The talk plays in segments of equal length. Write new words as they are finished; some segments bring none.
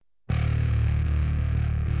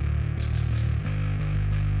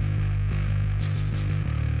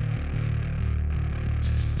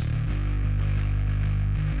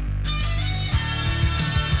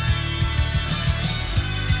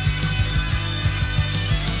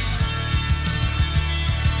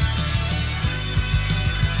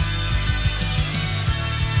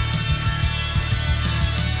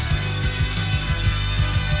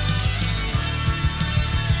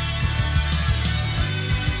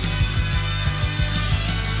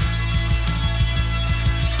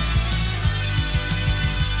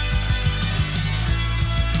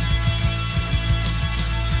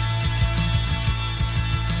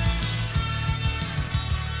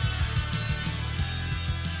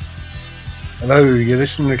Hello, you're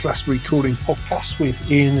listening to the Glastonbury Recording Podcast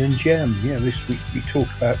with Ian and Jem. Yeah, this week we talk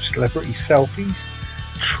about celebrity selfies,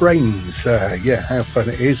 trains, how fun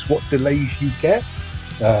it is, what delays you get,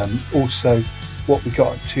 also what we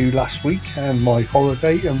got up to last week and my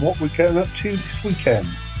holiday and what we're going up to this weekend.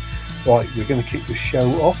 Right, we're going to kick the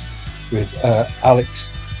show off with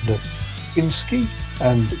Alex Lipinski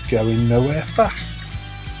and Going Nowhere Fast.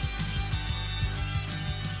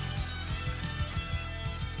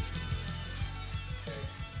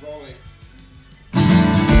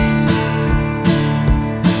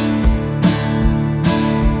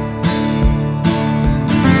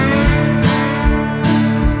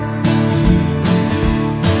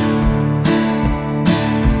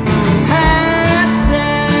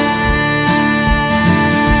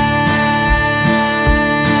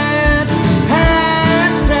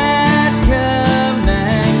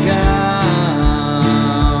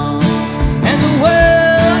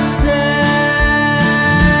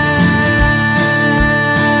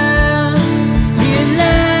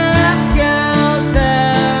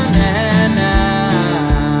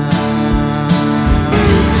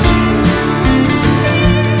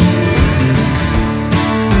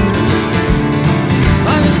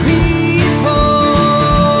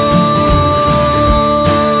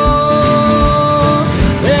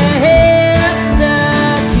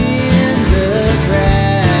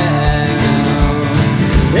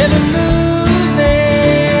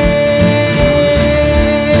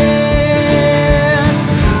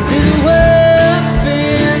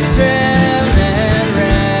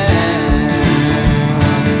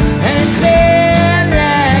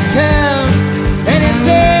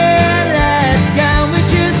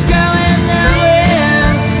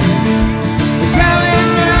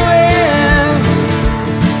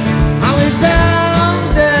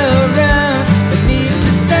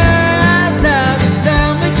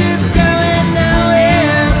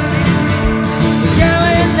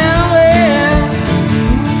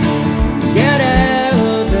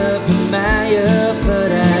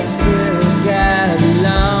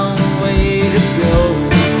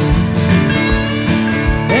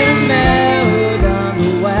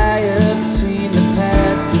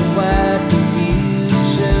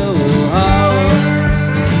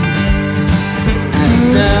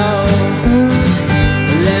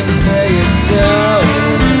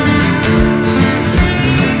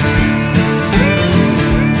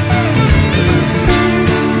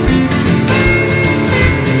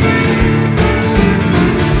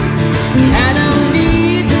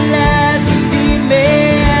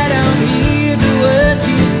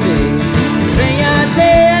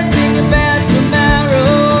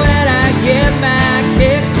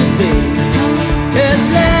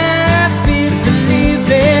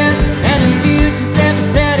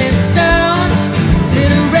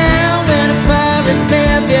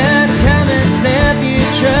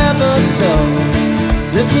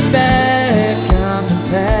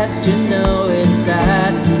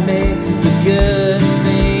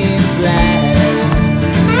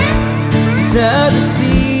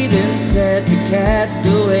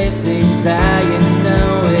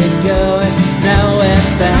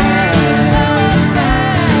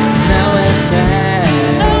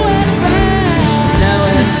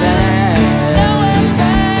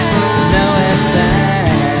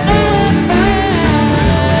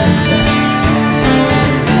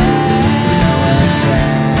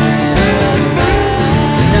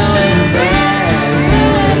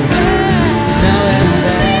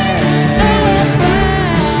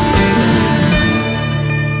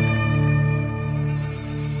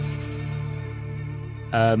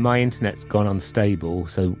 My internet's gone unstable,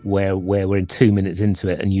 so where we're in 2 minutes into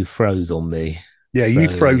it and you froze on me. Yeah, so... you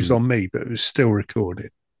froze on me, but it was still recording.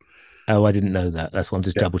 Oh, I didn't know that. That's why I'm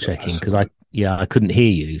just double checking because I couldn't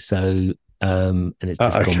hear you. So and it's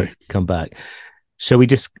just come back. Shall we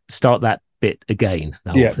just start that bit again?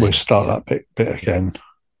 We'll start that bit again.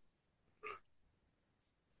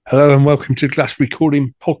 Hello and welcome to Glass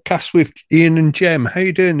Recording Podcast with Ian and Jem. How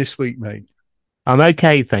you doing this week, mate? I'm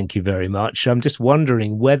okay, thank you very much. I'm just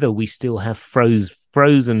wondering whether we still have frozen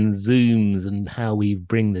zooms and how we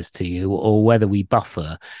bring this to you, or whether we buffer. Do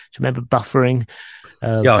you remember buffering?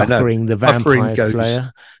 Buffering the Vampire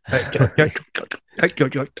Slayer. Like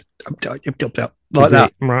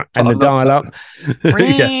that. Right. And the dial up.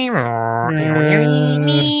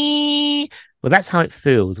 Well, that's how it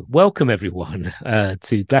feels. Welcome, everyone,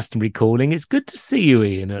 to Glastonbury Calling. It's good to see you,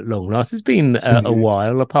 Ian, at long last. It's been a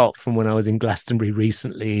while, apart from when I was in Glastonbury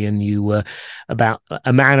recently and you were about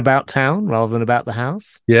a man about town rather than about the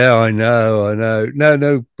house. Yeah, I know.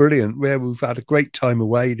 No, brilliant. Yeah, we've had a great time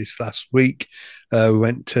away this last week. We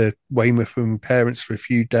went to Weymouth with my parents for a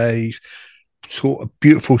few days. Saw a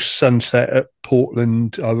beautiful sunset at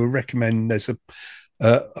Portland. I would recommend. There's a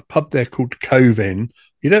pub there called Cove Inn.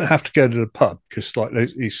 You don't have to go to the pub because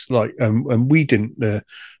it's like and we didn't the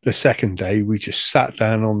second day. We just sat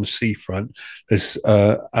down on the seafront. There's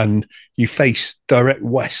and you face direct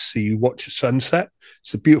west, so you watch the sunset.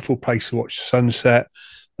 It's a beautiful place to watch the sunset.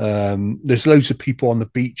 There's loads of people on the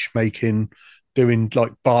beach doing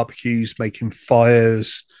like barbecues, making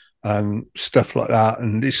fires and stuff like that.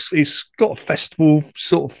 And it's got a festival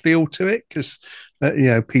sort of feel to it because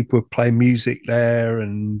people are playing music there,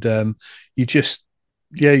 and you just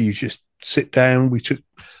sit down. We took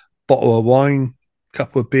a bottle of wine,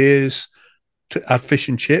 couple of beers, had fish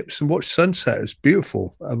and chips, and watched sunset. It was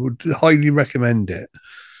beautiful. I would highly recommend it.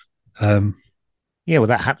 Yeah, well,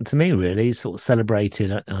 that happened to me, really. Sort of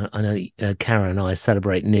celebrated. I know Karen and I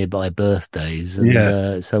celebrate nearby birthdays.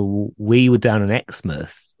 And so we were down in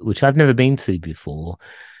Exmouth, which I've never been to before,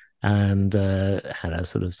 and had a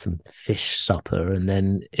sort of some fish supper. And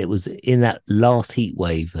then it was in that last heat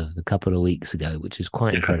wave of a couple of weeks ago, which is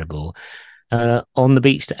quite incredible. On the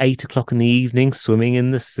beach to 8 o'clock in the evening, swimming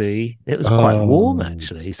in the sea. It was quite warm,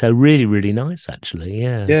 actually. So really, really nice, actually.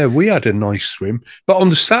 Yeah. Yeah, we had a nice swim. But on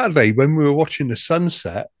the Saturday, when we were watching the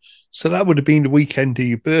sunset, so that would have been the weekend of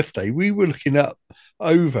your birthday, we were looking up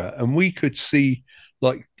over and we could see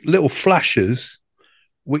like little flashes,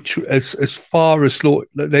 which as far as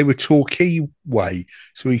they were Torquay way.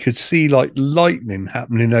 So we could see like lightning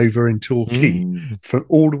happening over in Torquay from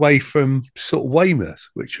all the way from sort of Weymouth,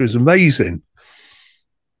 which was amazing.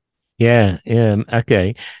 Yeah.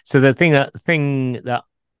 Okay. So the thing that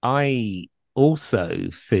I also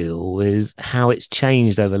feel is how it's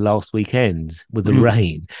changed over last weekend with the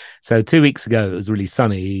rain. So 2 weeks ago it was really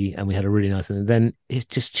sunny and we had a really nice, and then it's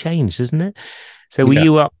just changed, isn't it? So were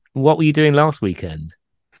you up? What were you doing last weekend?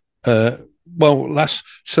 The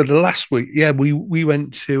last week, we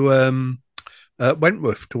went to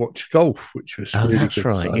Wentworth to watch golf, which was really good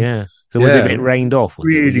fun. Yeah. So was it a bit rained off?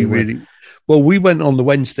 Really. Well, we went on the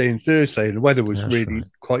Wednesday and Thursday, and the weather was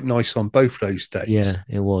quite nice on both those days. Yeah,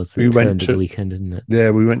 it was. We went to the weekend, didn't it?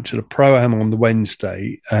 Yeah, we went to the Pro-Am on the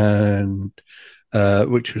Wednesday, and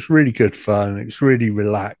which was really good fun. It was really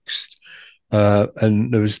relaxed,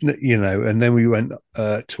 and there was, and then we went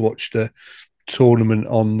to watch the tournament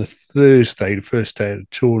on the Thursday, the first day of the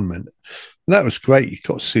tournament. And that was great. You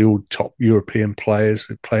got to see all top European players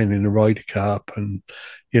playing in the Ryder Cup, and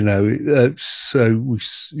so we,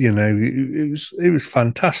 it was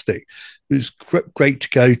fantastic. It was great to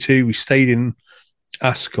go to. We stayed in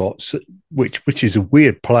Ascot, which is a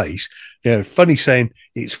weird place. Funny saying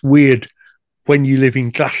it's weird when you live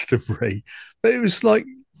in Glastonbury, but it was like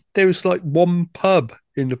there was like one pub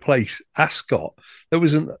in the place, Ascot. There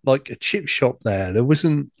wasn't like a chip shop there. There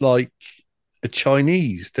wasn't like a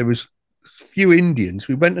Chinese. There was a few Indians.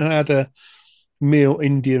 We went and had a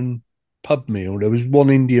Indian pub meal. There was one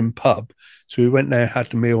Indian pub. So we went there and had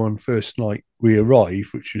the meal on first night we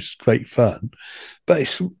arrived, which was great fun. But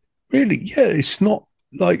it's really, it's not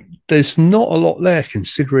like there's not a lot there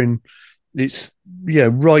considering it's,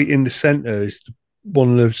 right in the centre is one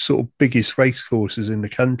of the sort of biggest race courses in the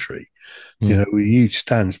country, with huge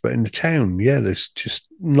stands. But in the town, there's just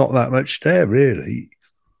not that much there really.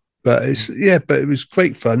 But but it was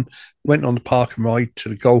great fun. Went on the park and ride to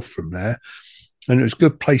the golf from there, and it was a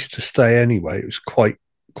good place to stay anyway. It was quite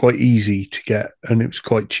easy to get, and it was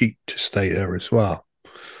quite cheap to stay there as well.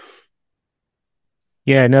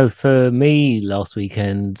 Yeah, no, for me last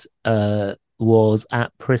weekend was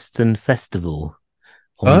at Preston Festival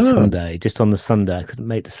on Sunday, just on the Sunday. I couldn't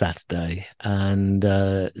make the Saturday. And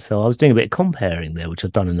so I was doing a bit of comparing there, which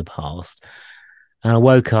I've done in the past. And I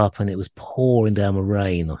woke up and it was pouring down with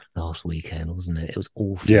rain last weekend, wasn't it? It was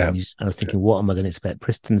awful. Yeah. I was thinking, what am I going to expect?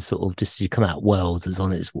 Preston's sort of just, you come out Wells, it's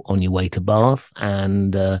on your way to Bath,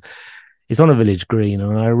 and it's on a village green.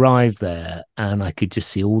 And I arrived there and I could just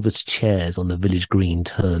see all the chairs on the village green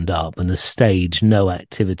turned up, and the stage, no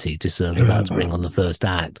activity, just as I was about to bring on the first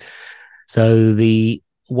act. So the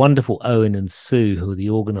wonderful Owen and Sue, who are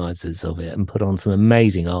the organisers of it and put on some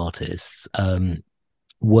amazing artists,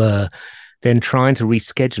 were then trying to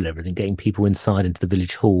reschedule everything, getting people inside into the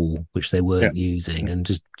village hall, which they weren't using, and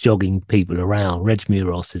just jogging people around. Reg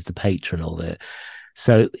Muros is the patron of it.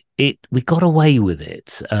 So we got away with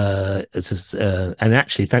it. And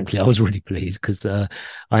actually, thankfully, I was really pleased because I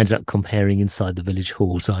ended up comparing inside the village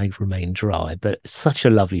hall, so I remained dry. But such a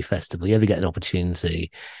lovely festival. You ever get an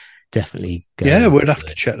opportunity, definitely go. Yeah, we'd have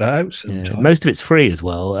to check that out sometime. Yeah. Most of it's free as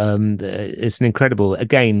well. It's an incredible,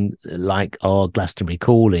 again, like our Glastonbury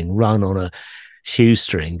Calling, run on a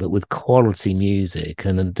shoestring, but with quality music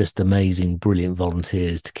and just amazing, brilliant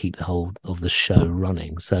volunteers to keep the whole of the show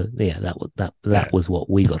running. So yeah, that was what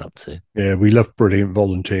we got up to. Yeah, we love brilliant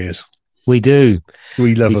volunteers. We do.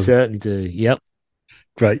 We love them. Certainly do. Yep.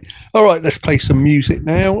 Great. All right, let's play some music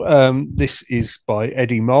now. This is by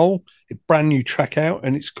Eddie Mole, a brand new track out,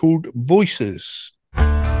 and it's called Voices.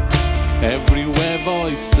 Everywhere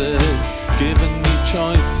voices, giving me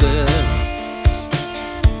choices,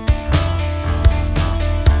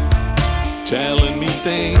 telling me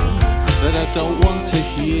things that I don't want to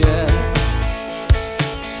hear.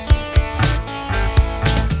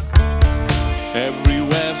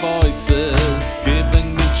 Everywhere voices,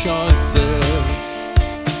 giving me choices,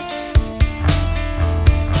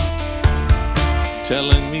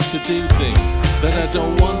 telling me to do things that I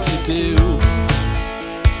don't want to do.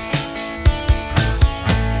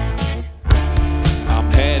 I'm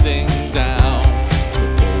heading down to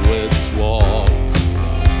Poets Walk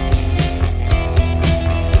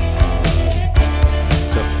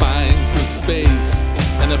to find some space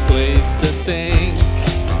and a place to think.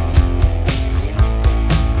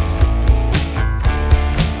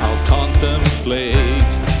 I'll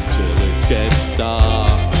contemplate till it gets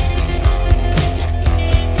dark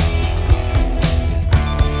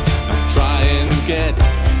and try and get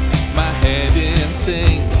my head in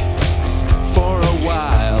sync for a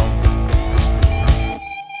while.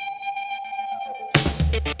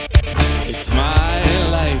 It's my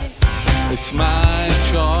life, it's my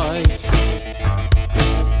choice.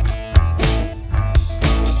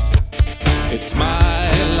 It's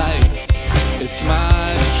my life, it's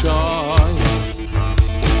my choice.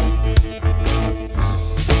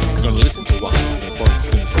 I'm gonna listen to what the voice is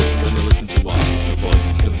gonna say. I'm gonna listen to what the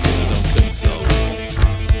voice is gonna say. I don't think so.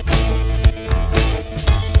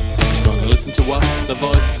 Gonna listen to what the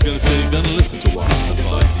voice is gonna say. Gonna listen to what the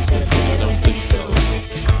voice is gonna say. I don't think so.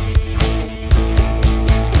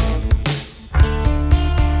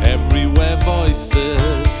 Everywhere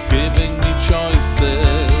voices giving me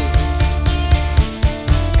choices,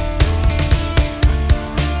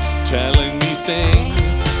 telling me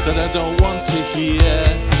things that I don't want to hear.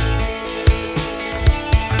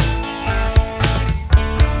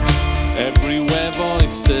 Everywhere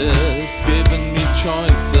voices giving me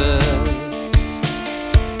choices,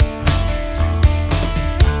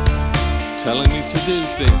 telling me to do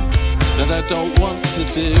things that I don't want to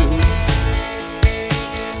do.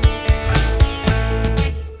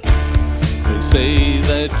 They say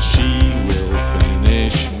that she will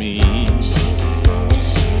finish me. She will finish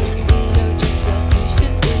you, you know just what you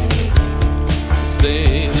should do. They say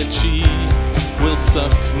that she will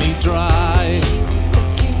suck me dry. She will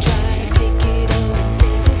suck you dry, take it all and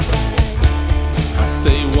say goodbye. I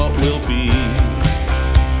say what will be,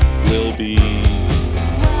 will be.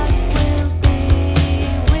 What will be,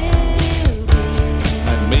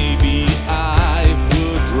 And maybe I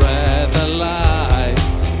would rather lie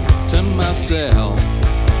to myself.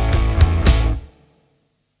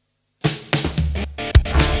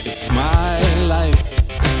 It's my life,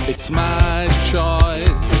 it's my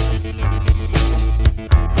choice.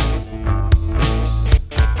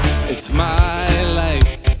 It's my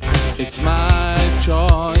life, it's my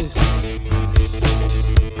choice.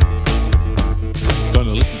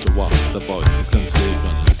 Gonna listen to what the voice is gonna say.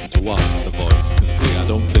 Gonna listen to what the voice is gonna say. I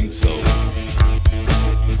don't think so.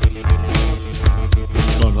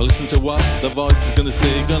 Gonna listen to what the voice is gonna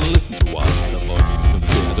say. Gonna listen to what the voice is gonna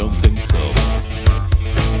say. I don't think so.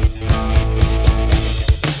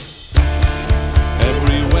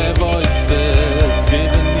 Everywhere voices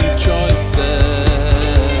giving me choices.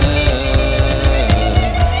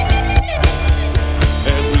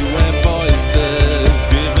 Everywhere voices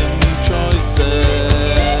giving me choices.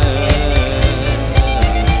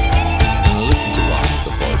 Gonna listen to what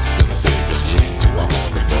the voice is gonna say. Gonna listen to what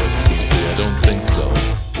the voice is gonna say. I don't think so.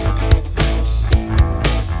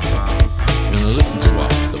 Gonna listen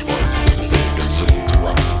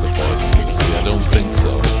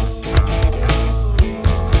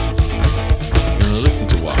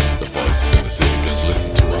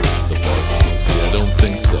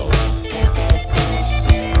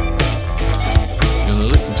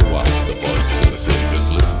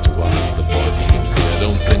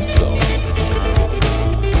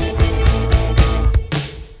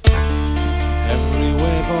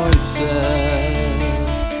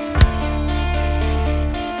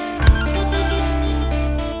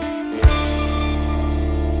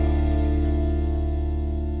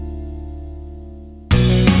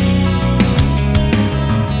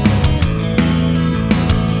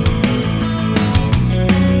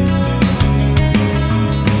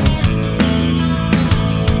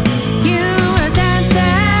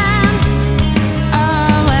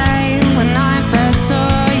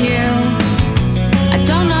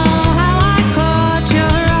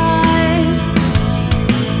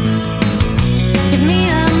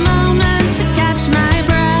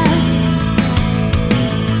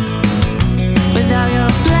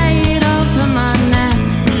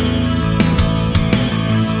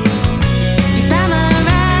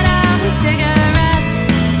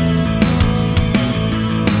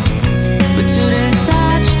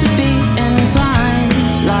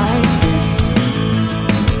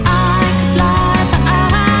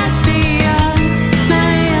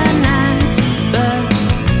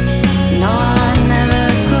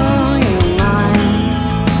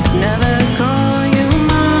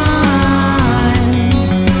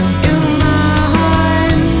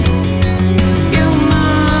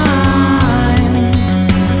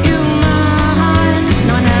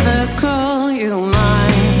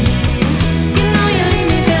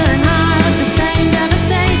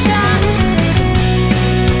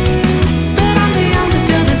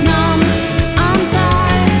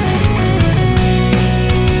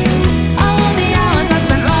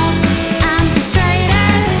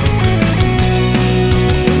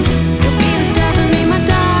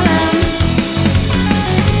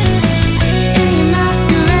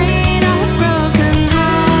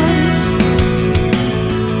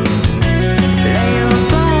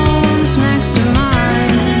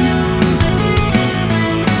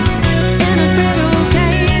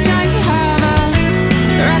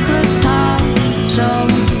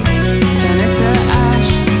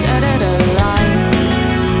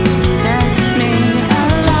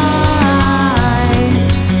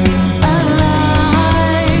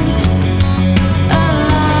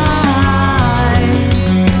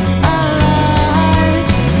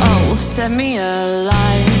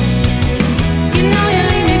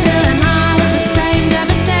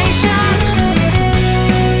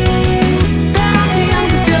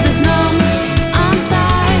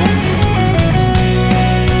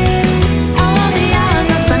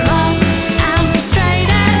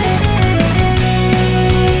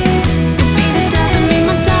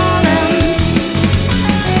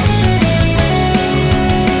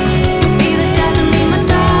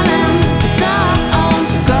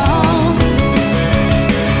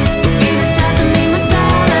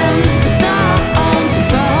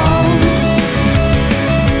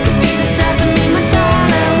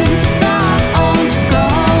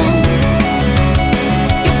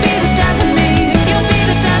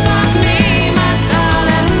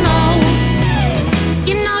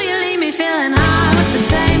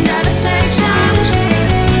same devastation.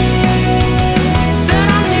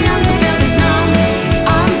 But I'm too young to feel this numb.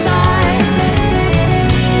 I'm tired.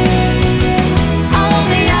 All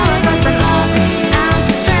the hours I spent lost and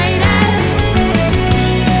frustrated.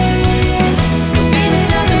 You'll be the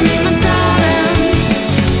death of me, my darling.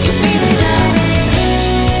 You'll be the death.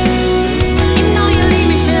 You know you leave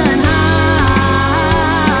me feeling high.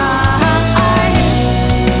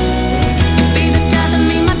 You'll be the death of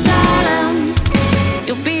me, my darling.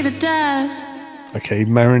 You'll be the death. Okay,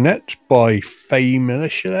 Marionette by Fey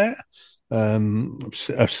Militia there.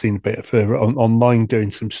 I've seen a bit of her online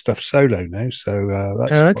doing some stuff solo now, so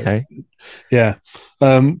that's okay. yeah.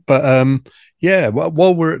 Yeah. Well,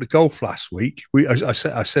 while we were at the golf last week, I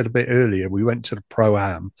said a bit earlier we went to the Pro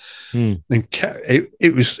Am, Mm. and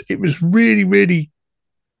it was really really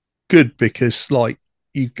good because like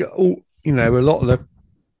you got all a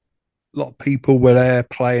lot of people were there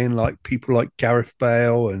playing, like people like Gareth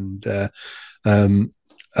Bale and I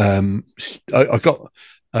got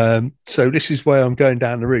so this is where I'm going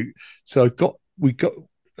down the route. So we got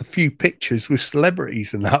a few pictures with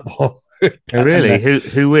celebrities and that one. Oh, really?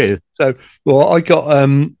 Who with? So well, I got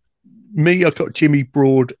I got Jimmy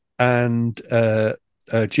Broad and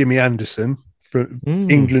Jimmy Anderson from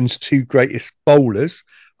England's two greatest bowlers.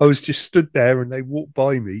 I was just stood there and they walked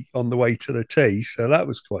by me on the way to the tee, so that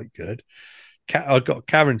was quite good. I got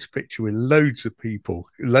Karen's picture with loads of people,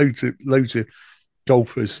 loads of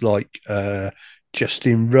golfers like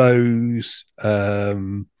Justin Rose,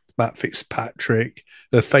 Matt Fitzpatrick,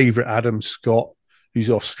 her favourite Adam Scott, who's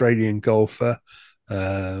an Australian golfer,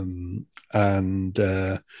 and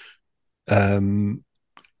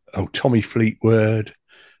Tommy Fleetwood.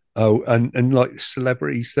 Oh, and like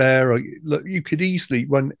celebrities there. Look, you could easily,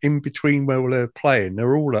 when in between where they're playing,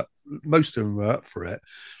 they're all up. Most of them are up for it.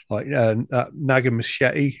 Like Naga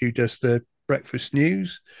Machete, who does the breakfast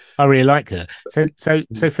news. I really like her. So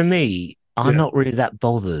for me, I'm not really that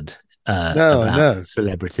bothered about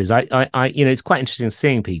celebrities. I it's quite interesting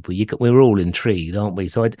seeing people. We're all intrigued, aren't we?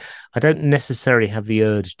 So I don't necessarily have the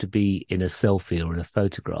urge to be in a selfie or in a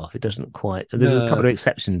photograph. It doesn't quite. There's a couple of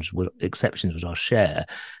exceptions which I'll share.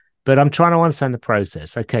 But I'm trying to understand the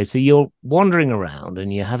process. Okay, so you're wandering around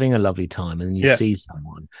and you're having a lovely time, and then you see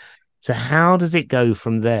someone. So how does it go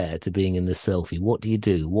from there to being in the selfie? What do you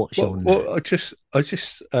do? What's your name? Well, I just sort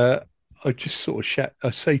of I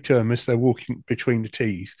say to them as they're walking between the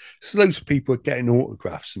tees. So loads of people are getting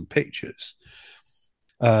autographs and pictures,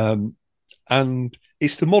 and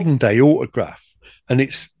it's the modern day autograph, and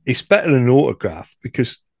it's better than an autograph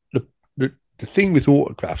because the thing with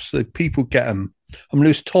autographs, that people get them. I mean,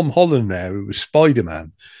 there's Tom Holland there who was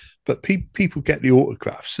Spider-Man, but people get the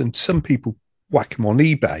autographs, and some people whack them on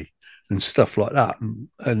eBay and stuff like that.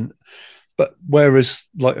 But whereas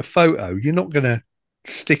like a photo, you're not going to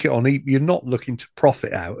stick it on eBay. You're not looking to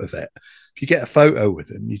profit out of it. If you get a photo with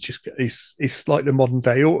them, you just it's like the modern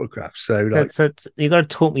day autograph. So like, so you got to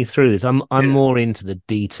talk me through this. I'm more into the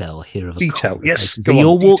detail here of a detail. Yes, so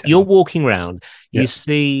you're walking around. You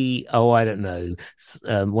see, I don't know,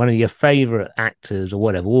 one of your favorite actors or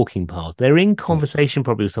whatever walking past. They're in conversation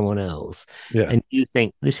probably with someone else, and you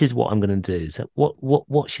think this is what I'm going to do. So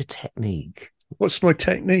what's your technique? What's my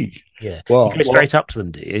technique? Yeah, well, you go straight up to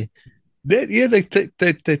them, do you? They're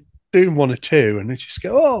doing one or two, and they just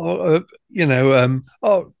go,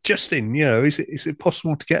 Justin, is it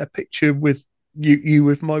possible to get a picture with you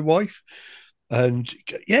with my wife? And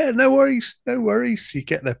no worries. You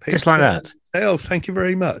get their picture just like that. Oh, thank you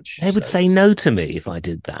very much. They would say no to me if I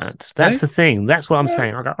did that. That's the thing. That's what I'm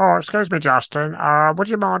saying. I go, oh, excuse me, Justin. Would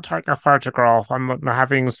you mind taking a photograph?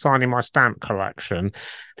 I'm signing my stamp collection.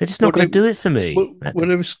 They're just not going to do it for me. Well,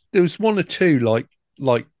 there was one or two like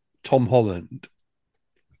Tom Holland,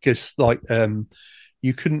 because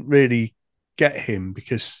you couldn't really get him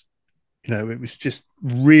because it was just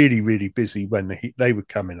really really busy when they were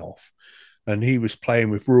coming off, and he was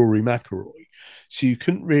playing with Rory McIlroy, so you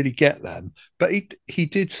couldn't really get them. But he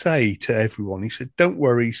did say to everyone, he said, "Don't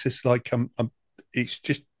worry." He says, it's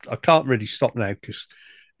just I can't really stop now because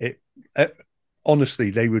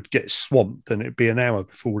honestly they would get swamped and it'd be an hour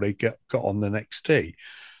before they got on the next tee.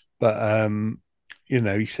 But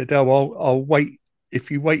he said, "Oh, I'll wait. If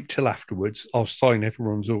you wait till afterwards, I'll sign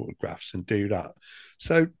everyone's autographs and do that."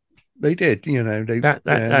 So they did.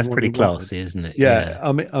 That's pretty classy, isn't it? Yeah.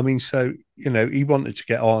 I mean, so he wanted to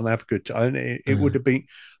get on, have a good time. It would have been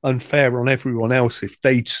unfair on everyone else if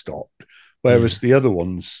they'd stopped, whereas the other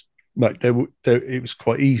ones like it was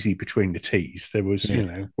quite easy between the T's. There was,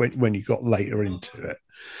 when you got later into it.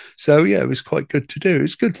 So yeah, it was quite good to do. It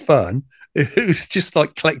was good fun. It was just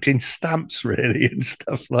like collecting stamps, really, and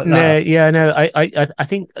stuff like that. No. I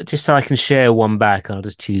think just so I can share one back, I'll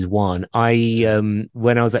just choose one.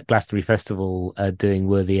 When I was at Glastonbury Festival doing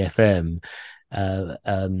Worthy FM,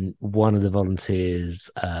 one of the volunteers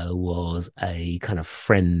was a kind of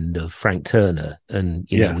friend of Frank Turner, and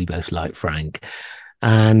we both like Frank.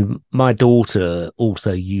 And my daughter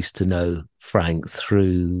also used to know Frank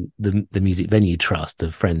through the Music Venue Trust, a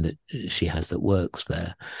friend that she has that works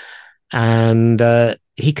there. And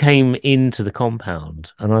he came into the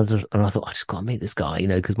compound, and I thought, I just got to meet this guy,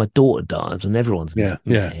 because my daughter does, and everyone's met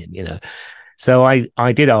him, So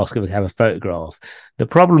I did ask him to have a photograph. The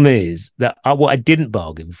problem is that what I didn't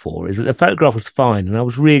bargain for is that the photograph was fine, and I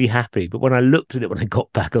was really happy. But when I looked at it when I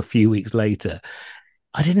got back a few weeks later,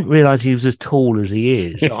 I didn't realise he was as tall as he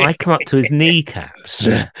is. So I come up to his kneecaps,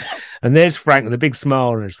 and there's Frank with a big smile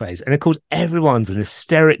on his face. And of course, everyone's in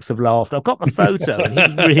hysterics of laughter. I've got my photo, and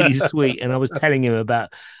he's really sweet. And I was telling him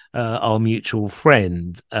about our mutual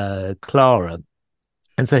friend, Clara.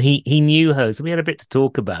 And so he knew her. So we had a bit to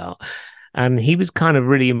talk about. And he was kind of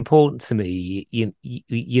really important to me,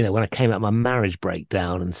 when I came out of my marriage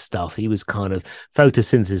breakdown and stuff. He was kind of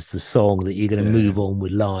photosynthesis, the song that you're going to move on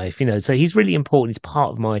with life, So he's really important. He's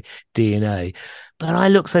part of my DNA. But I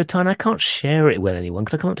look so tiny, I can't share it with anyone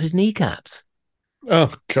because I come up to his kneecaps.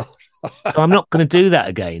 Oh, God. So I'm not going to do that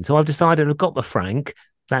again. So I've decided I've got my Frank.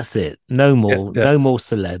 That's it. No more, no more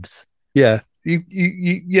celebs. Yeah.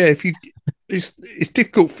 It's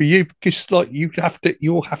difficult for you because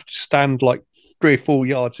you'll have to stand like 3 or 4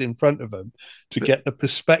 yards in front of them to get the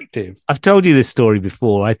perspective. I've told you this story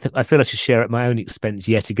before. I feel I should share at my own expense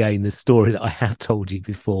yet again the story that I have told you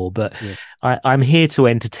before, but I'm here to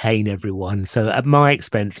entertain everyone. So at my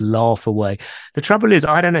expense, laugh away. The trouble is,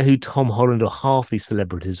 I don't know who Tom Holland or half these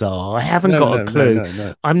celebrities are. I haven't got a clue.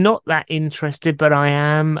 No. I'm not that interested, but I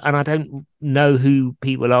am, and I don't know who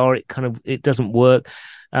people are. It doesn't work.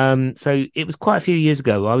 So it was quite a few years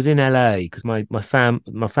ago. I was in LA because my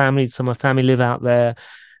family live out there,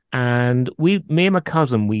 and me and my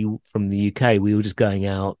cousin, from the UK, we were just going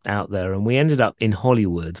out there, and we ended up in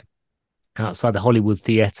Hollywood, outside the Hollywood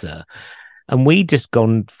Theatre, and we'd just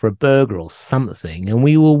gone for a burger or something, and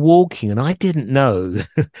we were walking, and I didn't know.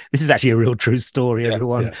 This is actually a real true story,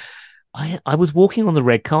 everyone. Yeah. I was walking on the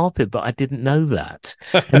red carpet, but I didn't know that.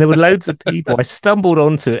 And there were loads of people. I stumbled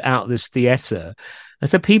onto it out of this theatre. And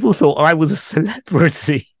so people thought I was a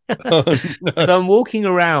celebrity. Oh, no. So I'm walking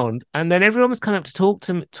around, and then everyone was coming up to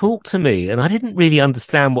talk to me. And I didn't really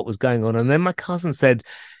understand what was going on. And then my cousin said,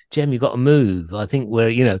 Jem, you've got to move. I think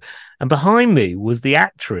and behind me was the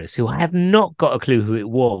actress, who I have not got a clue who it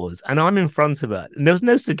was. And I'm in front of her, and there was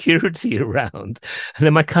no security around. And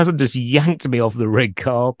then my cousin just yanked me off the red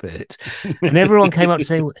carpet, and everyone came up to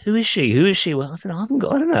say, well, who is she? Who is she? Well, I said, I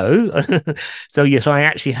don't know. So yes, I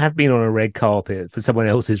actually have been on a red carpet for someone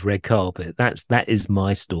else's red carpet. That is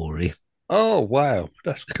my story. Oh, wow.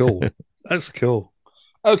 That's cool. That's cool.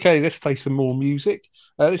 Okay, let's play some more music.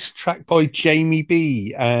 This is a track by Jamie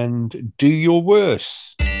B and Do Your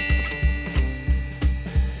Worst.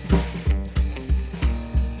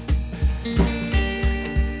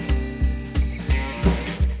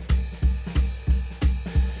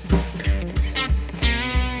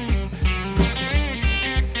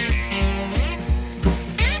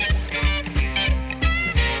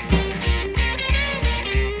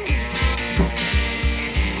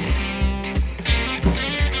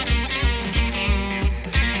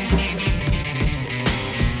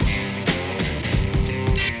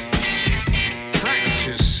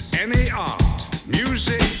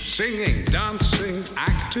 Singing, dancing,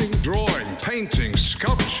 acting, drawing, painting,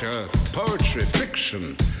 sculpture, poetry,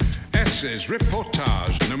 fiction, essays,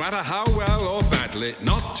 reportage, no matter how well or badly,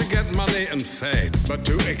 not to get money and fame, but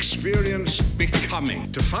to experience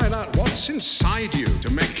becoming, to find out what's inside you,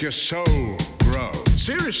 to make your soul grow.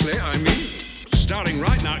 Seriously, I mean, starting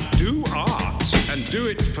right now, do art and do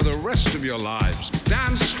it for the rest of your lives.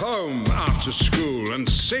 Dance home after school and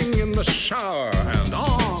sing in the shower and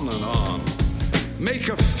on and on. Make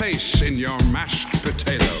a face in your mashed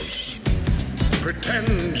potatoes.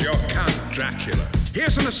 Pretend you're Count Dracula.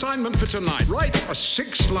 Here's an assignment for tonight. Write a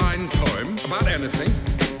 6-line poem about anything,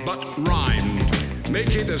 but rhymed. Make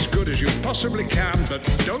it as good as you possibly can, but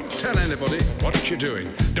don't tell anybody what you're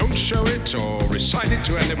doing. Don't show it or recite it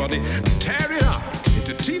to anybody. Tear it up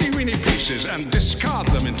into teeny-weeny pieces and discard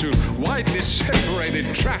them into widely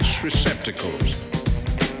separated trash receptacles.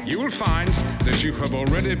 You will find that you have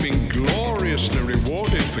already been gloriously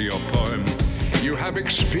rewarded for your poem. You have have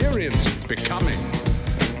experienced becoming.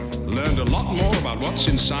 Learned a lot more about what's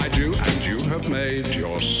inside you, and you have made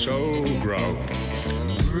your soul grow.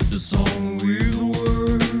 Heard the song with the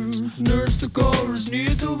words, nurse the chorus,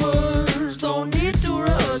 need the verse. Don't need to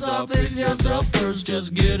rush, I'll fix yourself first.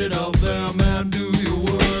 Just get it out there, man, do your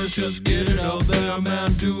worst. Just get it out there,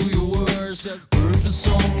 man, do your worst. Heard the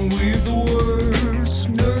song with the words,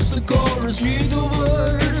 nurse the chorus, need the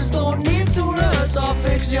verse. Don't need to rush, I'll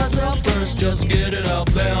fix yourself first. Just get it out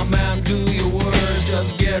there, man, do your worst.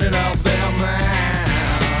 Just get it out there,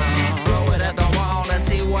 man. Throw it at the wall and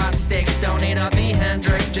see what sticks. Don't need a B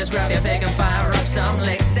Hendrix, just grab your pick and fire up some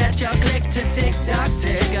licks. Set your click to tick tock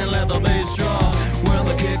tick and let the bass draw when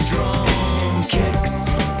the kick drum kicks.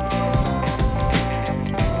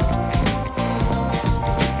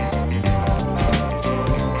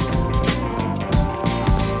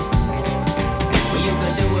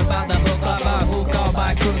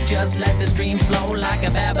 Just let the stream flow like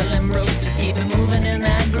a babbling brook. Just keep it moving in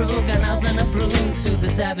that groove. Got nothing to prove to the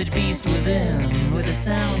savage beast within, with a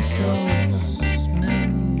sound so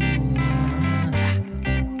smooth.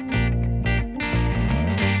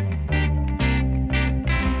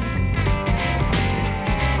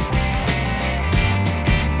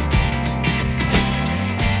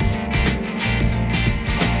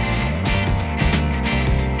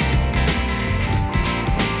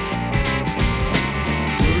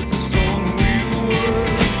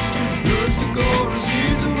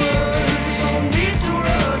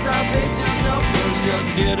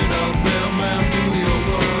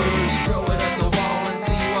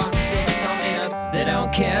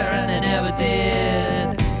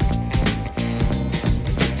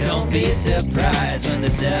 Surprised when they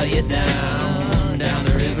sell you down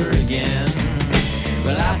the river again.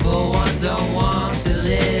 Well, I for one don't want to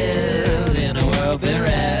live in a world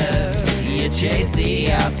bereft. You chase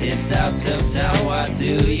the artists out of town, what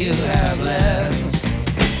do you have left?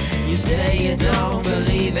 You say you don't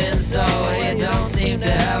believe in soul, you don't seem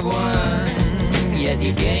to have one. Yet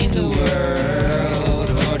you gained the world,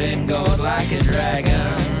 hoarding gold like a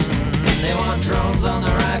dragon. They want drones on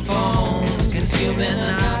their iPhones, consuming,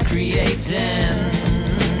 not creating.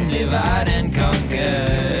 Divide and conquer,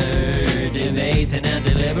 debating and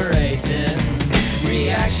deliberating.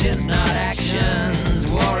 Reactions, not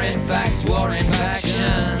actions. War in facts, war in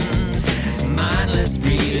factions. Mindless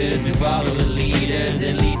breeders who follow the leaders.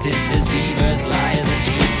 Elitist deceivers, liars and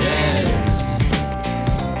cheaters.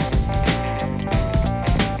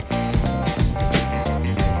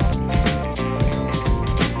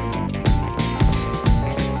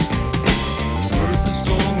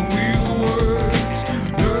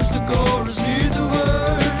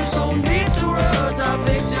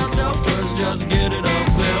 Just get it up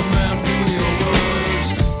there, man, do your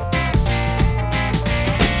worst.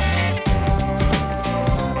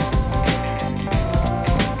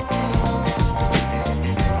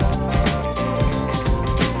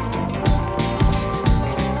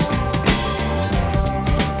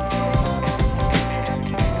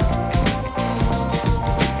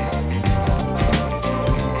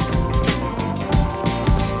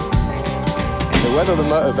 Whether the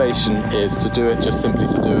motivation is to do it just simply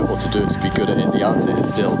to do it or to do it to be good at it, the answer is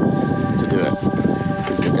still to do it.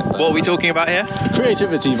 Because you'll get there. What are we talking about here?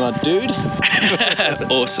 Creativity, my dude.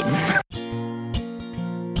 Awesome.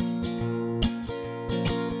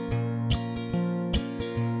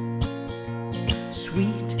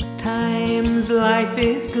 Sweet times, life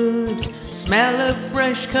is good. Smell of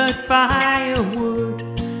fresh cut firewood.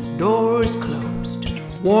 Doors closed,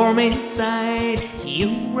 warm inside.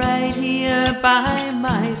 You right here by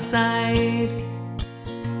my side.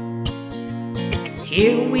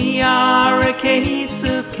 Here we are, a case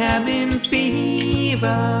of cabin fever.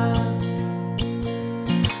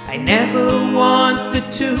 I never want the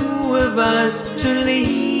two of us to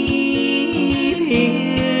leave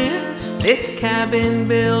here. This cabin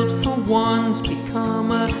built for one's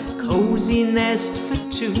become a cozy nest for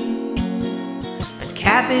two.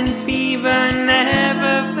 Cabin fever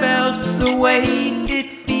never felt the way it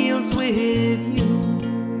feels with you.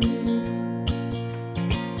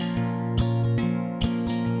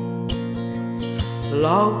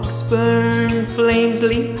 Logs burn, flames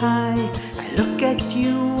leap high. I look at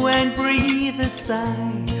you and breathe a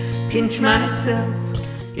sigh. Pinch myself,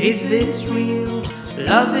 is this real?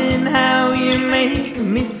 Loving how you make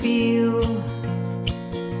me feel.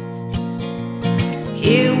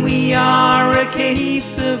 Here we are, a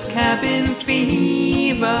case of cabin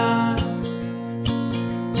fever.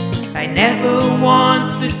 I never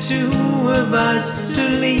want the two of us to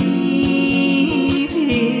leave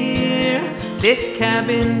here. This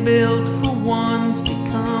cabin built for one's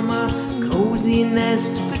become a cozy cozy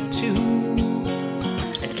nest for two.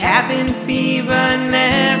 And cabin fever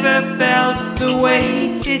never felt the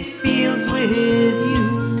way it feels with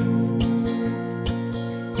you.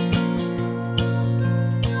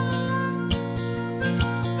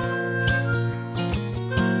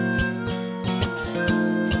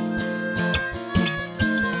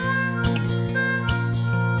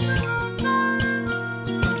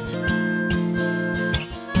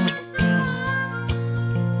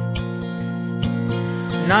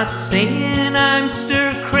 Not saying I'm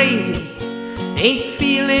stir crazy, ain't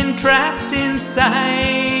feeling trapped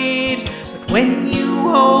inside. But when you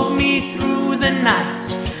hold me through the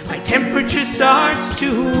night, my temperature starts to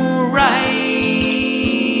rise.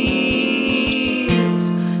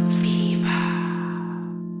 Fever.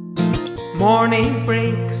 Morning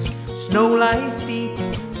breaks, snow lies deep.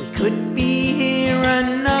 We could be here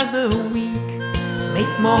another week.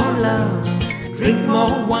 Make more love, drink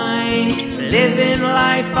more wine, living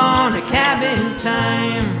life on a cabin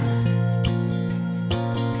time.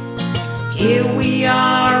 Here we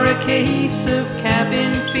are, a case of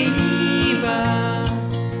cabin fever.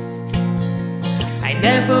 I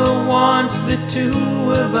never want the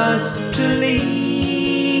two of us to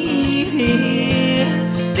leave here.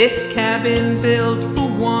 This cabin built for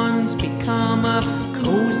one's become a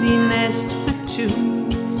cozy nest for two.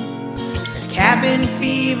 Cabin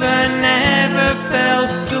fever never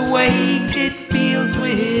felt the way it feels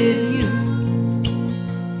with you.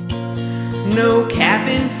 No,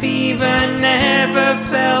 cabin fever never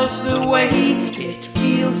felt the way it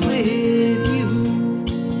feels with you.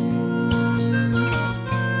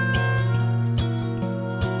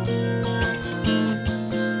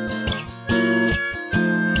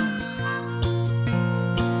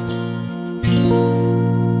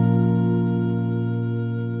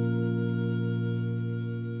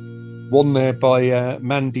 One there by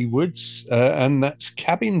Mandy Woods, and that's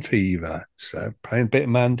Cabin Fever. So playing a bit of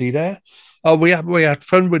Mandy there. Oh, we had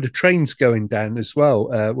fun with the trains going down as well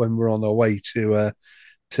when we're on our way to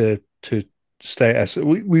stay at. So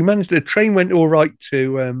we managed. The train went all right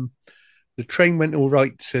to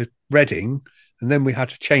Reading, and then we had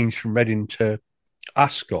to change from Reading to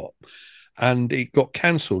Ascot, and it got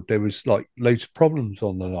cancelled. There was like loads of problems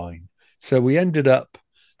on the line, so we ended up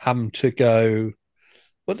having to go.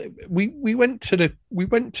 But we went to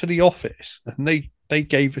the office, and they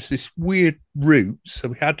gave us this weird route, so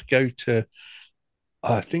we had to go to.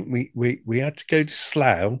 I think we had to go to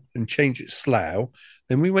Slough and change at Slough.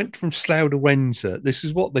 Then we went from Slough to Windsor. This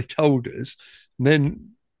is what they told us. And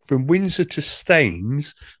then from Windsor to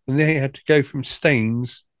Staines, and they had to go from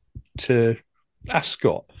Staines to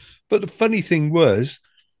Ascot. But the funny thing was,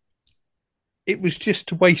 it was just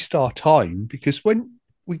to waste our time, because when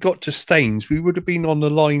we got to Staines, we would have been on the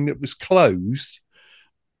line that was closed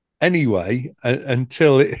anyway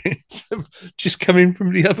until it just coming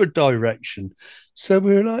from the other direction. So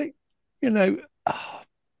we were like, we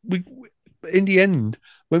in the end,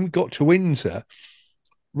 when we got to Windsor,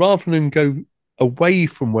 rather than go away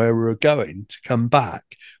from where we were going to come back,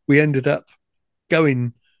 we ended up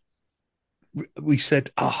going. We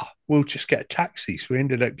said, we'll just get a taxi. So we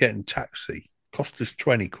ended up getting a taxi. Cost us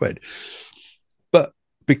 20 quid. But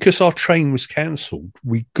because our train was cancelled,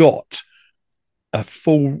 we got a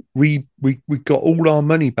full we got all our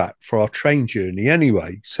money back for our train journey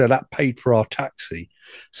anyway, so that paid for our taxi,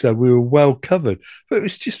 so we were well covered. But it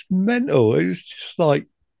was just mental. It was just like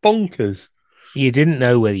bonkers. You didn't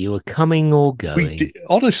know whether you were coming or going.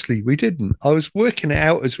 Honestly, we didn't. I was working it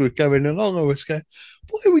out as we were going along. I was going,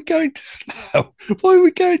 why are we going to Slough? Why are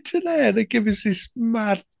we going to there? They give us this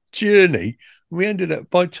mad journey. We ended up,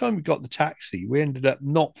 by the time we got the taxi, we ended up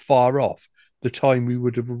not far off the time we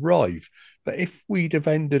would have arrived. But if we'd have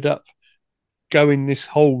ended up going this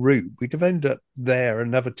whole route, we'd have ended up there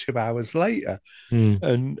another 2 hours later.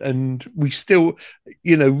 And we still,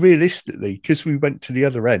 realistically, because we went to the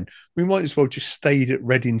other end, we might as well just stayed at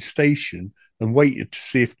Reading Station and waited to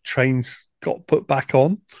see if trains got put back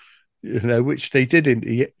on, which they did in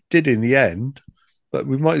the end. But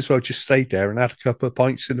we might as well just stayed there and had a couple of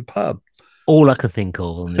pints in the pub. All I can think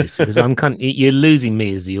of on this, because you're losing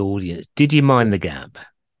me as the audience. Did you mind the gap?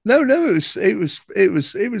 No, it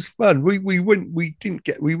was fun. We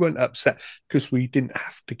weren't upset because we didn't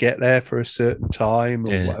have to get there for a certain time,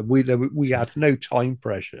 or we had no time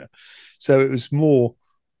pressure, so it was more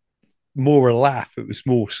a laugh. It was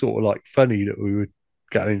more sort of like funny that we were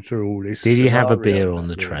going through all this. Did you have a beer on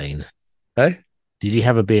the train? Eh? Did you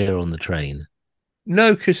have a beer on the train?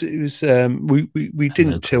 No, because it was we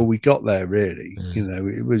didn't till we got there. Really,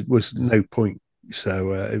 it was no point.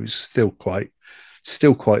 So it was still quite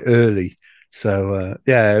early So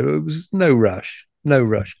it was no rush, but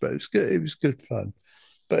it was good. It was good fun.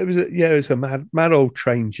 But it was a mad old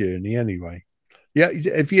train journey anyway. Yeah,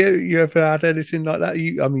 have you ever had anything like that?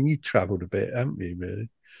 You travelled a bit, haven't you? Really?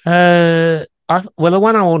 The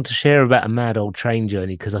one I want to share about a mad old train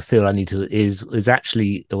journey, because I feel I need to, is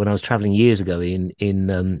actually when I was traveling years ago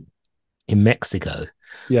in Mexico.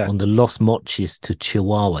 Yeah. On the Los Mochis to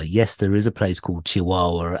Chihuahua. Yes, there is a place called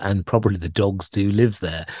Chihuahua, and probably the dogs do live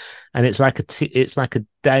there. And it's like a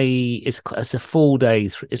day. It's a full day.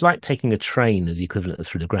 It's like taking a train, the equivalent of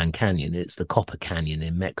through the Grand Canyon. It's the Copper Canyon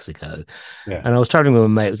in Mexico. Yeah. And I was traveling with my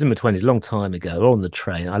mate. It was in my 20s, a long time ago, on the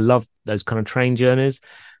train. I love those kind of train journeys.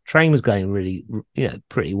 Train was going really,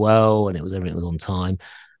 pretty well, and everything was on time.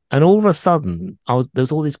 And all of a sudden, there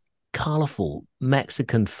was all these colourful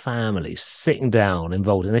Mexican families sitting down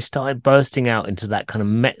involved, and they started bursting out into that kind of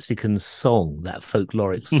Mexican song, that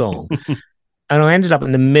folkloric song. And I ended up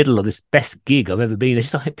in the middle of this best gig I've ever been. They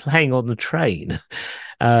started playing on the train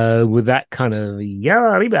with that kind of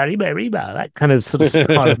that kind of sort of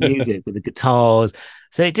style of music with the guitars.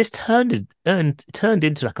 So it just turned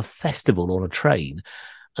into like a festival on a train.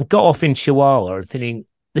 And got off in Chihuahua and thinking,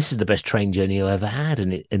 this is the best train journey I ever had,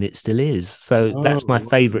 and it still is. So that's my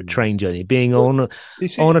favourite train journey, being on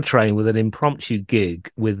a train with an impromptu gig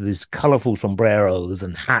with these colourful sombreros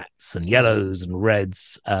and hats and yellows and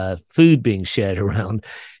reds, food being shared around,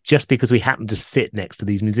 just because we happen to sit next to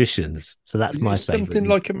these musicians. So that's my favourite. Something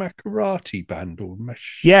like a Maserati band or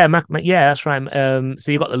mesh. Yeah, that's right. So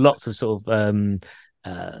you've got lots of sort of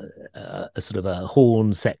a sort of a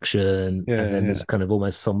horn section, and then there's kind of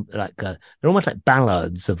almost they're almost like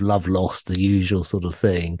ballads of love lost, the usual sort of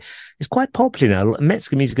thing. It's quite popular now.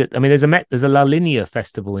 Mexican music. I mean, there's a La Linea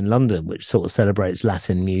festival in London which sort of celebrates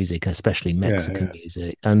Latin music, especially Mexican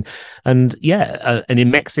music, and in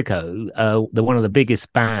Mexico, they're one of the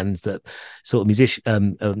biggest bands that sort of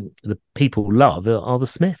the people love are the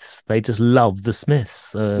Smiths. They just love the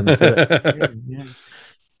Smiths.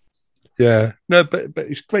 Yeah, no, but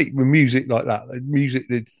it's great with music like that. Music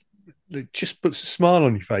that just puts a smile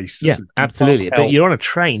on your face. Yeah, absolutely. But you're on a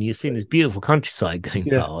train, you're seeing this beautiful countryside going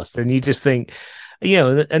past, and you just think,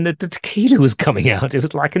 and the tequila was coming out. It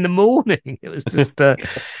was like in the morning. It was just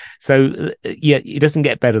it doesn't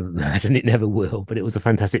get better than that, and it never will. But it was a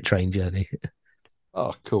fantastic train journey.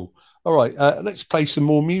 Oh, cool. All right, let's play some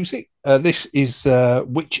more music. This is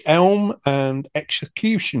Wych Elm and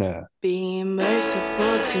Executioner. Be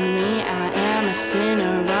merciful to me, I am a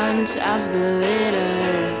sinner, runs of the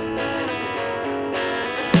litter.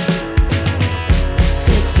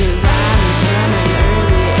 Fits of violence from an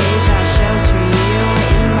early age, I'll shelter you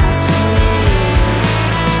in my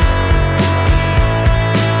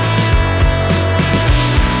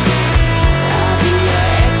I'll be your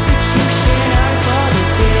executioner for the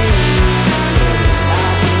day.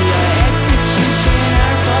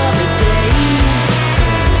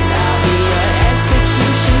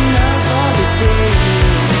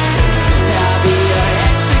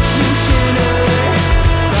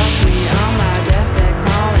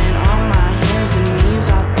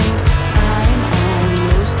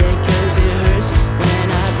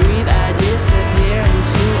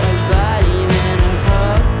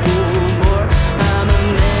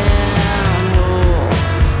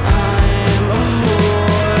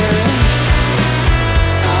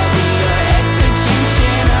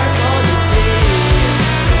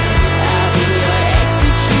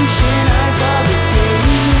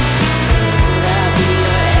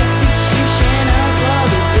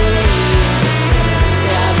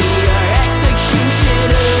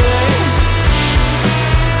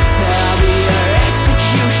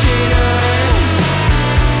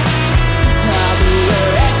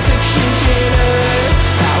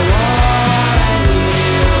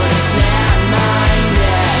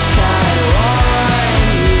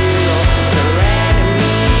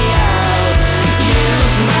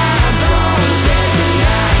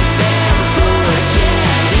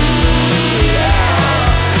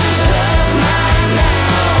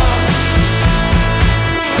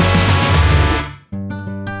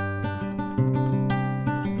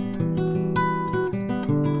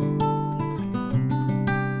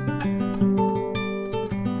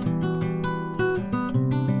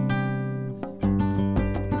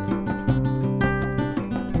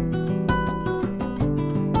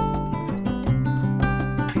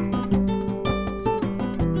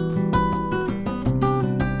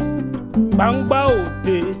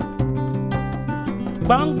 Gbingbode,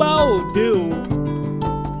 Gbingbode o,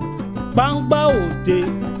 Gbingbode,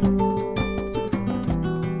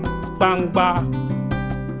 Gbangba.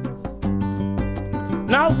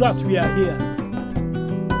 Now that we are here,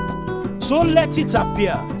 So let it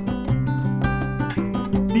appear.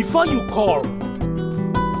 Before you call,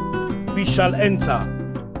 we shall enter.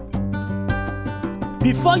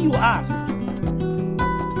 Before you ask,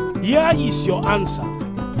 here is your answer.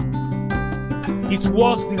 It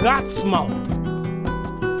was the rat's mouth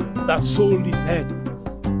that sold his head.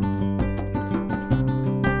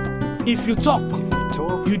 If you talk,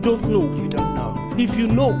 you don't know. If you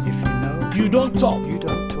know, you don't talk.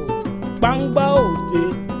 Bang bao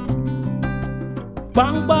de,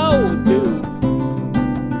 bang bao de,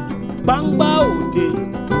 bang bao de,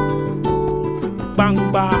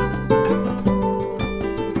 bang ba.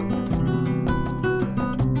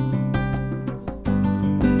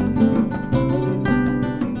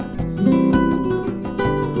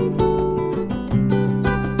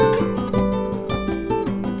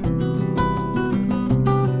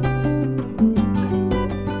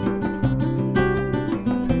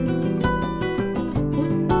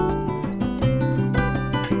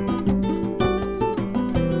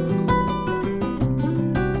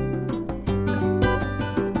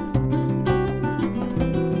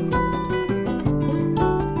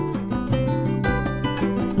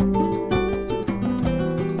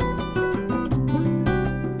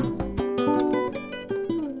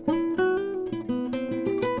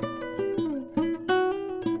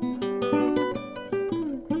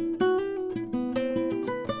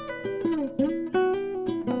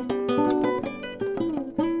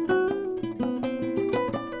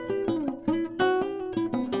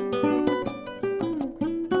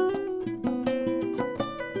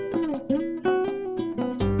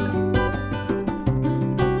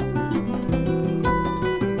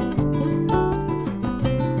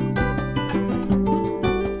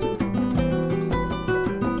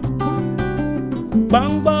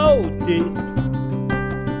 Bang bao de,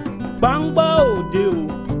 bang bao de,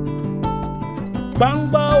 bang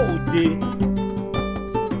bao de,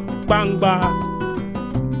 bang ba.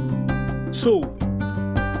 So,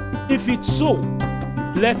 if it's so,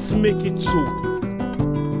 let's make it so.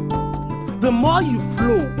 The more you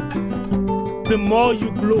flow, the more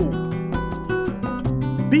you glow.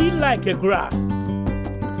 Be like a grass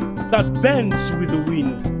that bends with the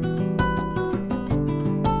wind.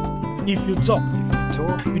 If you talk,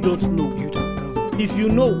 you don't know. If you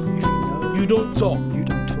know, you don't talk.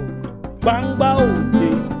 Bang bao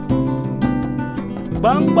de,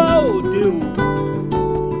 bang bao de,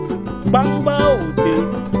 bang bao de,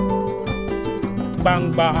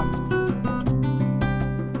 bang ba,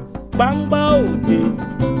 bang bao de,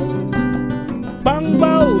 bang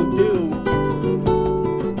bao de,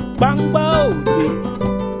 bang bao de,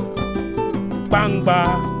 bang ba.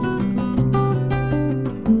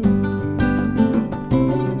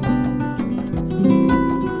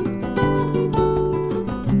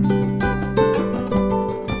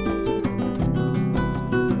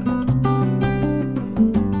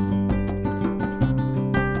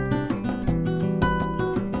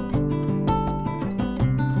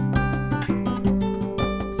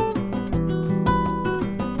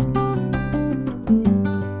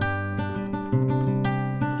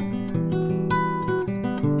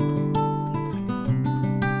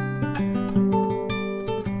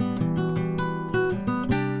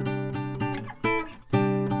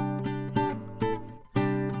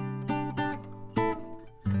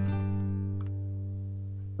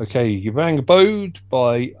 Okay, Gbingbode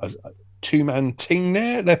by Two Man Ting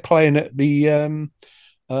there. They're playing at the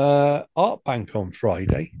Art Bank on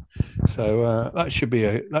Friday. So that should be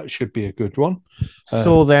a good one.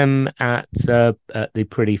 Saw them at the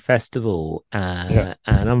Pretty Festival, and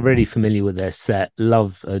I'm really familiar with their set.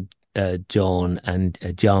 Love John and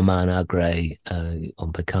Jarman Agre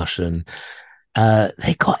on percussion.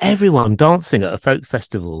 They got everyone dancing at a folk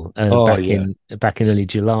festival back in early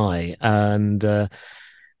July, and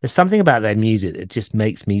there's something about their music that just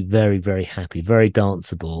makes me very, very happy, very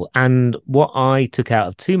danceable. And what I took out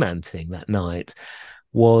of Two Man Ting that night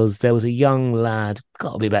was there was a young lad,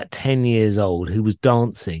 got to be about 10 years old, who was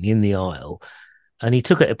dancing in the aisle. And he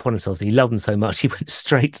took it upon himself. He loved them so much, he went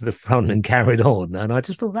straight to the front and carried on. And I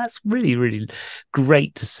just thought that's really, really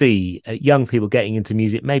great to see young people getting into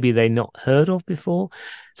music maybe they not heard of before.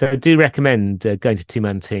 So I do recommend going to Two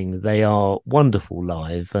Man Ting. They are wonderful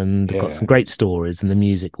live and got some great stories, and the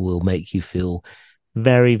music will make you feel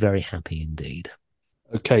very, very happy indeed.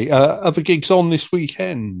 Okay, other gigs on this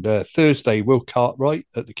weekend. Thursday, Will Cartwright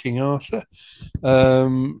at the King Arthur.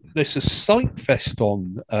 There's a Sight Fest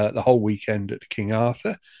on the whole weekend at the King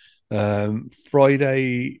Arthur.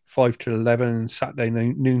 Friday, 5 till 11, Saturday,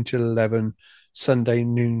 noon till 11, Sunday,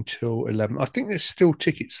 noon till 11. I think there's still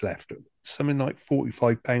tickets left, something like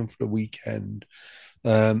 £45 for the weekend.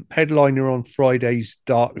 Headliner on Friday's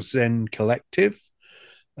Dark Zen Collective.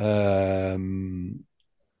 On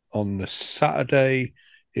the Saturday,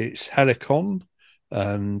 it's Helicon.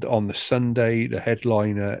 And on the Sunday, the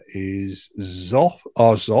headliner is Zoff.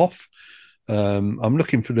 I'm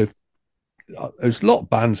looking for there's a lot of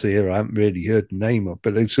bands here I haven't really heard the name of,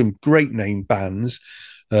 but there's some great name bands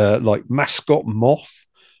like Mascot Moth,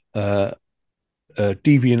 Deviant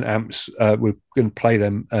Amps. We're going to play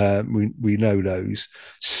them. We know those.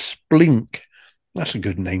 Splink. That's a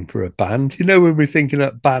good name for a band. You know, when we're thinking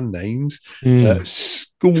of band names,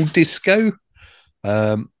 School Disco,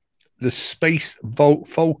 the Space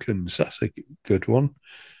Falcons. That's a good one.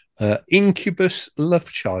 Incubus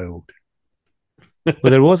Love Child.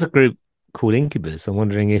 Well, there was a group called Incubus. I'm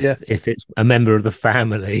wondering if it's a member of the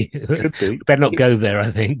family. Could be. Better not go there,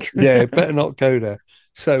 I think. Yeah, better not go there.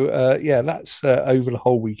 So, that's over the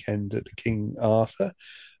whole weekend at the King Arthur.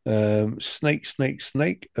 Snake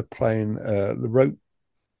are playing the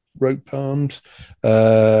rope arms.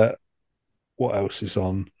 What else is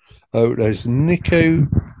on? Oh, there's NACO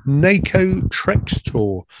Trex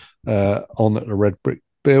Tour on at the Red Brick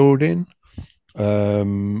Building.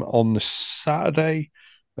 On the Saturday,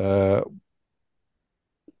 I'm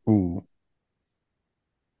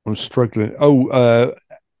struggling.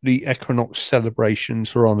 The Equinox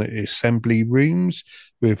celebrations are on at the Assembly Rooms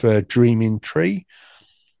with Dreaming Tree.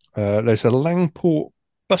 There's a Langport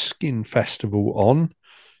Buskin Festival on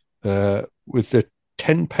with the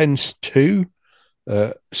Tenpence 2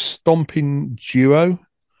 Stomping Duo.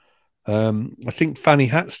 I think Fanny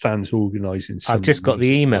Hatstand's organising something. I've just got the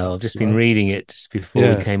email. I've just been reading it just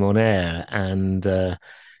before we came on air. And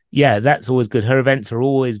that's always good. Her events are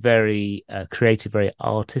always very creative, very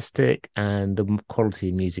artistic, and the quality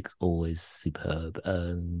of music is always superb.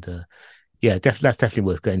 And that's definitely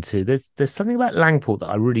worth going to. There's something about Langport that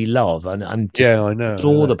I really love, and I know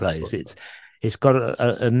adore the place. It's got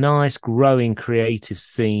a nice growing creative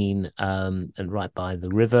scene, and right by the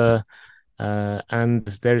river, and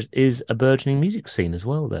there is a burgeoning music scene as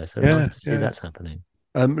well there. So nice to see that's happening.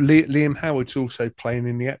 Liam Howard's also playing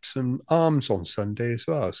in the Epsom Arms on Sunday as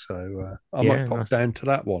well, so I might pop down to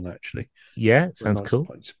that one actually. Yeah, sounds cool.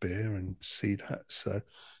 Pints of beer and see that. So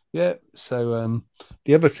the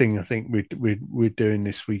other thing I think we're doing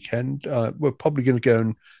this weekend, we're probably going to go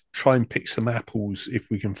and try and pick some apples if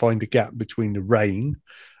we can find a gap between the rain,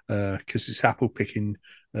 because it's apple picking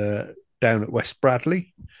down at West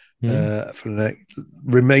Bradley. For the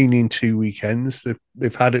remaining 2 weekends.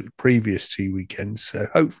 They've had it the previous 2 weekends, so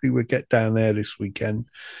hopefully we'll get down there this weekend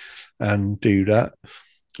and do that.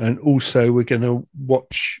 And also we're going to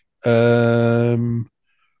watch trying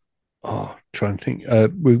to think,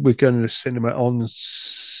 we're going to the cinema on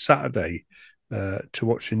Saturday to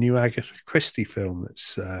watch the new Agatha Christie film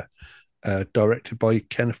that's directed by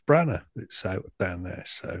Kenneth Branagh. It's out down there.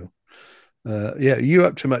 So are you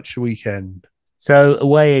up to much the weekend? So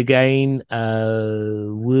away again,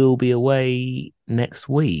 we'll be away next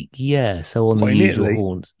week. Yeah, so on the usual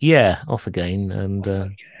haunts. Yeah, off again. And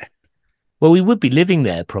well, we would be living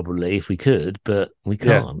there probably if we could, but we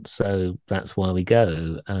can't. So that's why we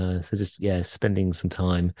go. So just spending some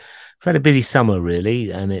time. We've had a busy summer really,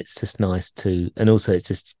 and it's just nice to, and also it's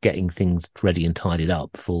just getting things ready and tidied up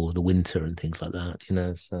for the winter and things like that.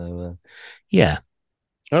 So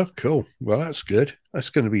Oh, cool. Well, that's good. That's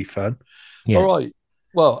going to be fun. Yeah. All right.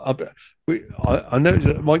 Well, I know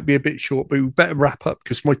that it might be a bit short, but we better wrap up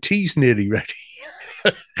because my tea's nearly ready.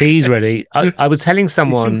 Tea's ready. I was telling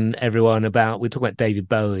everyone about, we talk about David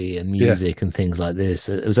Bowie and music and things like this.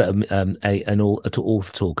 It was at an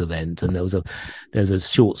author talk event, and there was a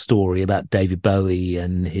short story about David Bowie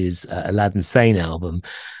and his Aladdin Sane album.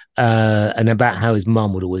 And about how his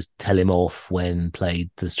mum would always tell him off when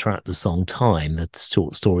played the song Time. The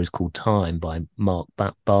short story is called Time by Mark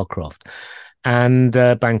Bancroft. And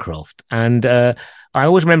I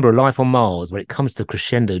always remember A Life on Mars where it comes to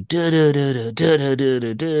crescendo, and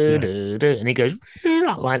he goes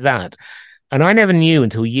like that. And I never knew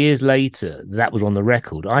until years later that was on the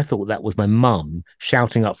record. I thought that was my mum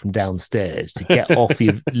shouting up from downstairs to get off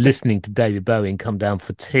you listening to David Bowie and come down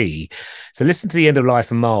for tea. So listen to the end of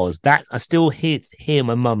Life on Mars. That I still hear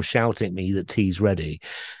my mum shouting at me that tea's ready.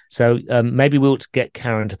 So maybe we'll get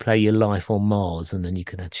Karen to play your Life on Mars, and then you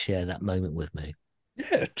can share that moment with me.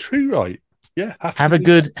 Yeah, true, right? Yeah, have a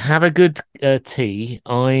good tea.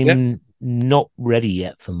 I'm not ready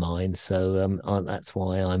yet for mine, so that's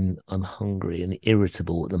why I'm hungry and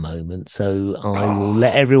irritable at the moment. So I will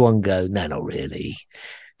let everyone go. No, not really.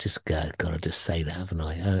 Just gotta just say that, haven't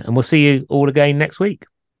I? And we'll see you all again next week.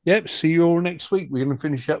 Yep, see you all next week. We're going to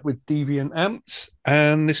finish up with Deviant Amps,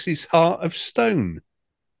 and this is Heart of Stone.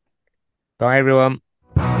 Bye, everyone.